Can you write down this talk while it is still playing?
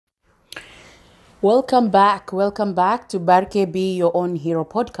Welcome back to Barke Be Your Own Hero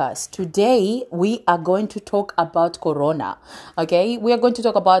podcast. Today, we are going to talk about Corona, okay? We are going to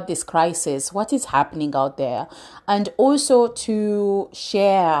talk about this crisis, what is happening out there, and also to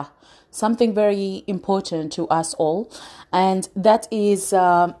share something very important to us all, and that is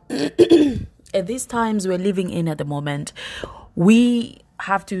at these times we're living in at the moment, we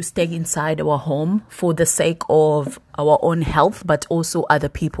have to stay inside our home for the sake of our own health, but also other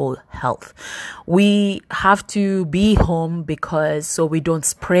people's health. We have to be home because so we don't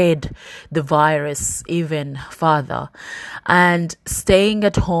spread the virus even further. And staying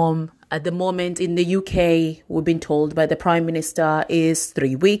at home at the moment in the UK, we've been told by the Prime Minister, is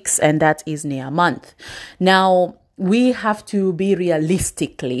 3 weeks, and that is near a month. Now, we have to be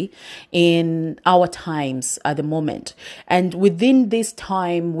realistically in our times at the moment. And within this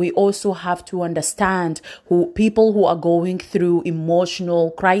time, we also have to understand people who are going through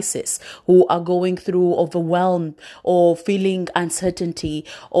emotional crisis, who are going through overwhelm or feeling uncertainty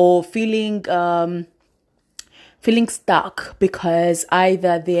or feeling stuck because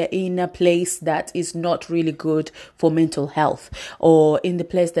either they're in a place that is not really good for mental health, or in the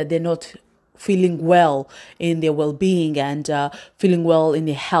place that they're not feeling well in their well-being and feeling well in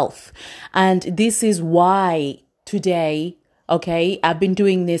their health. And this is why today, okay, I've been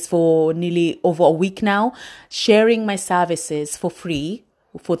doing this for nearly over a week now, sharing my services for free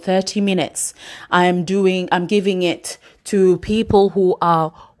for 30 minutes. I'm giving it to people who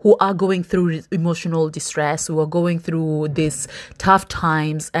are going through emotional distress, who are going through these tough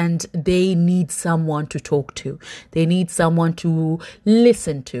times, and they need someone to talk to. They need someone to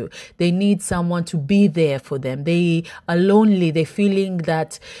listen to. They need someone to be there for them. They are lonely. They're feeling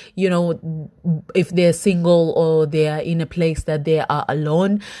that, if they're single or they're in a place that they are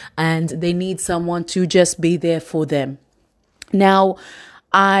alone, and they need someone to just be there for them. Now,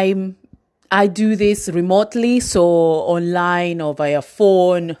 I do this remotely, so online or via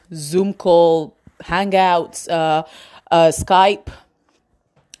phone, Zoom call, Hangouts, Skype.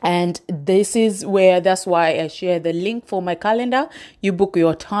 And that's why I share the link for my calendar. You book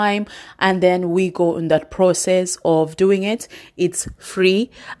your time and then we go in that process of doing it. It's free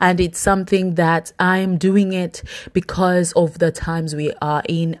and it's something that I'm doing it because of the times we are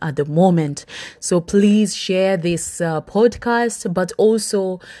in at the moment. So please share this podcast, but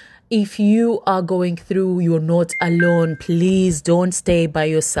also if you are going through, you're not alone. Please don't stay by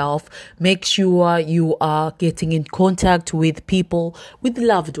yourself. Make sure you are getting in contact with people, with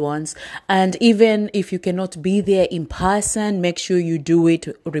loved ones. And even if you cannot be there in person, make sure you do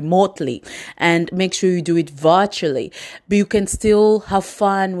it remotely and make sure you do it virtually. But you can still have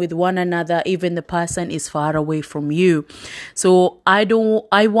fun with one another, even the person is far away from you. So I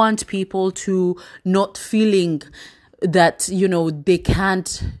want people to not feeling that, they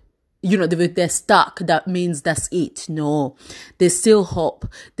can't, if they're stuck, that means that's it. No, there's still hope.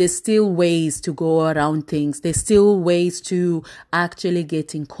 There's still ways to go around things. There's still ways to actually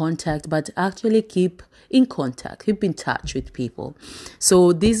get in contact, but actually keep in contact, keep in touch with people.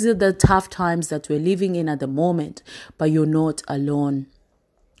 So these are the tough times that we're living in at the moment, but you're not alone.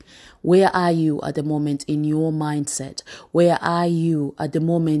 Where are you at the moment in your mindset? Where are you at the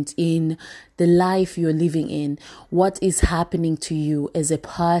moment in the life you're living in? What is happening to you as a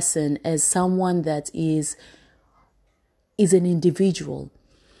person, as someone that is an individual?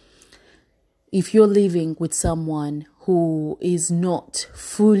 If you're living with someone who is not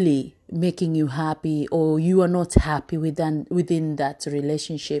fully making you happy, or you are not happy within that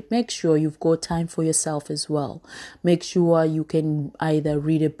relationship, make sure you've got time for yourself as well. Make sure you can either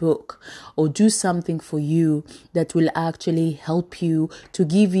read a book or do something for you that will actually help you to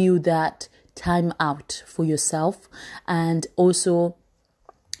give you that time out for yourself. And also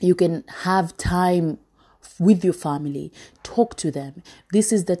you can have time with your family, talk to them.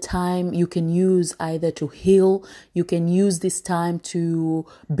 This is the time you can use either to heal. You can use this time to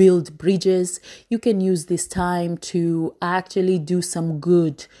build bridges. You can use this time to actually do some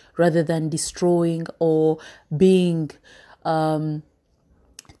good rather than destroying or being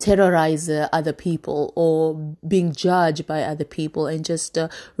terrorize other people or being judged by other people and just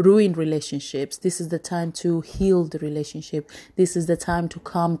ruin relationships. This is the time to heal the relationship. This is the time to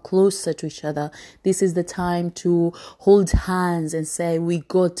come closer to each other. This is the time to hold hands and say we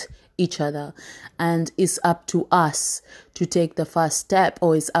got each other, and it's up to us to take the first step,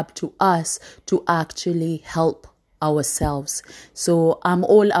 or it's up to us to actually help ourselves. So I'm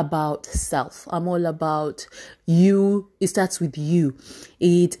all about self. I'm all about you. It starts with you.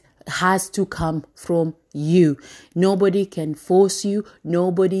 It has to come from you. Nobody can force you.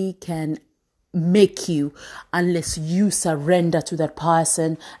 Nobody can make you unless you surrender to that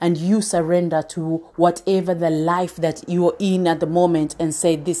person and you surrender to whatever the life that you're in at the moment and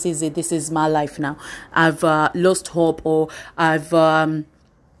say, this is it, this is my life now. I've lost hope, or I've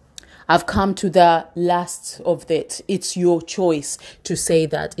come to the last of it. It's your choice to say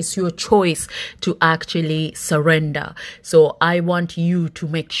that. It's your choice to actually surrender. So I want you to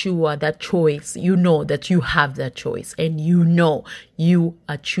make sure that choice, you know that you have that choice, and you know you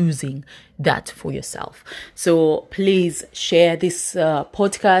are choosing that for yourself. So please share this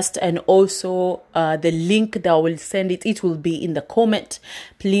podcast, and also the link that I will send it will be in the comment.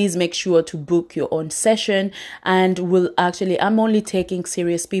 Please make sure to book your own session, and I'm only taking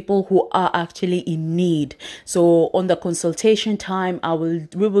serious people who are actually in need. So on the consultation time,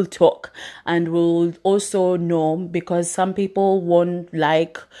 we will talk, and we'll also know, because some people won't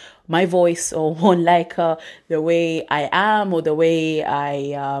like my voice, or won't like the way I am, or the way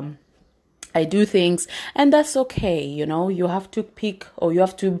I do things, and that's okay. You have to pick, or you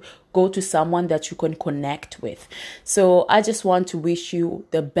have to go to someone that you can connect with. So I just want to wish you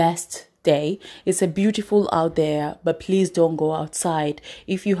the best day. It's a beautiful out there, but please don't go outside.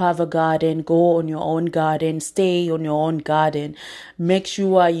 If you have a garden, go on your own garden, stay on your own garden. Make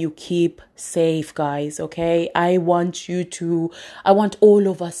sure you keep safe, guys. Okay, I want all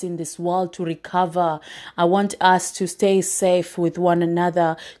of us in this world to recover. I want us to stay safe with one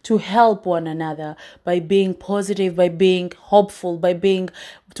another, to help one another by being positive, by being hopeful,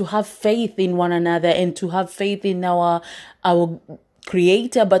 to have faith in one another, and to have faith in our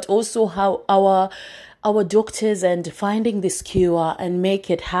creator, but also how our doctors, and finding this cure and make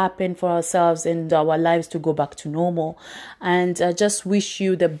it happen for ourselves and our lives to go back to normal. And I just wish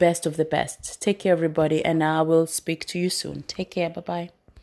you the best of the best. Take care, everybody, and I will speak to you soon. Take care. Bye-bye.